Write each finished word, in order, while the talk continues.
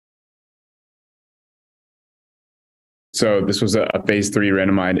So this was a phase 3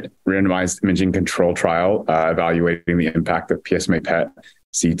 randomized imaging control trial evaluating the impact of PSMA PET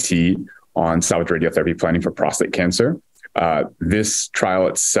CT on salvage radiotherapy planning for prostate cancer. This trial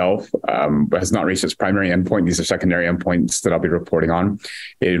itself has not reached its primary endpoint. These are secondary endpoints that I'll be reporting on.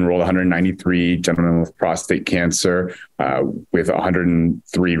 It enrolled 193 gentlemen with prostate cancer, with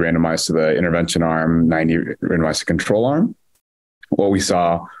 103 randomized to the intervention arm, 90 randomized to control arm. What we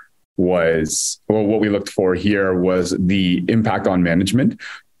saw was, well, what we looked for here was the impact on management.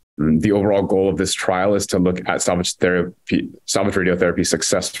 The overall goal of this trial is to look at salvage radiotherapy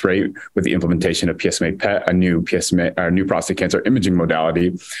success rate with the implementation of PSMA PET, a new prostate cancer imaging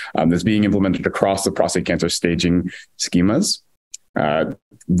modality that's being implemented across the prostate cancer staging schemas. The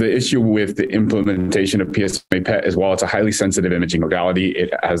issue with the implementation of PSMA PET is, while it's a highly sensitive imaging modality,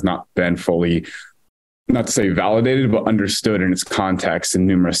 it has not been fully, not to say validated, but understood in its context in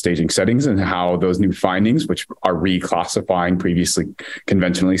numerous staging settings, and how those new findings, which are reclassifying previously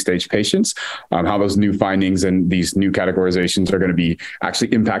conventionally staged patients, how those new findings and these new categorizations are going to be actually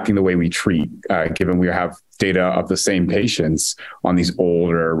impacting the way we treat, given we have data of the same patients on these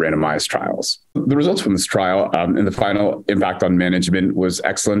older randomized trials. The results from this trial and the final impact on management was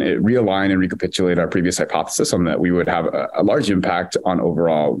excellent. It realigned and recapitulated our previous hypothesis on that we would have a large impact on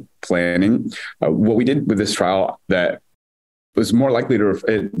overall planning. What we did with this trial that was more likely to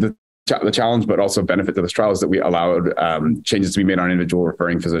the challenge, but also benefit to this trial, is that we allowed changes to be made on an individual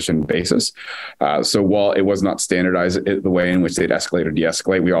referring physician basis. So while it was not standardized the way in which they'd escalate or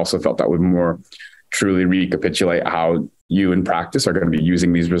de-escalate, we also felt that would more truly recapitulate how you in practice are going to be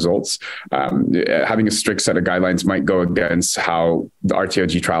using these results. Having a strict set of guidelines might go against how the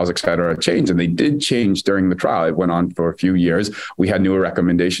RTOG trials, et cetera, change. And they did change during the trial. It went on for a few years. We had newer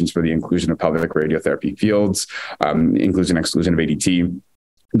recommendations for the inclusion of pelvic radiotherapy fields, inclusion, exclusion of ADT,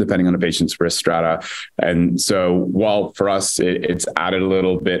 depending on the patient's risk strata. And so while for us, it's added a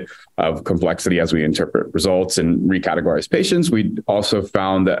little bit of complexity as we interpret results and recategorize patients, we also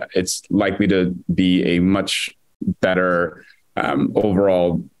found that it's likely to be a much better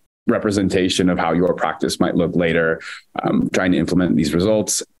overall representation of how your practice might look later, trying to implement these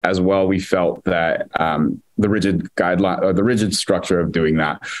results. As well, we felt that the rigid guideline, or the rigid structure of doing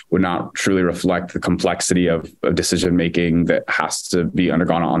that, would not truly reflect the complexity of decision making that has to be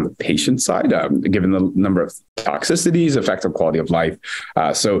undergone on the patient side, given the number of toxicities, effect on quality of life.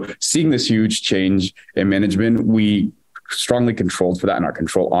 So seeing this huge change in management, we strongly controlled for that in our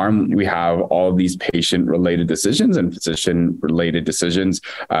control arm. We have all of these patient-related decisions and physician-related decisions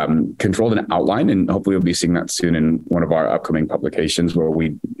controlled and outlined, and hopefully we'll be seeing that soon in one of our upcoming publications, where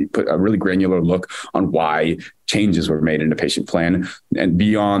we put a really granular look on why changes were made in the patient plan and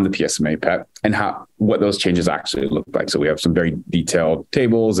beyond the PSMA PET, and what those changes actually look like. So we have some very detailed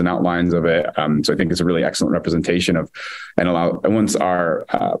tables and outlines of it. So I think it's a really excellent representation of, and once our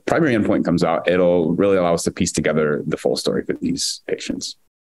primary endpoint comes out, it'll really allow us to piece together the full story for these patients.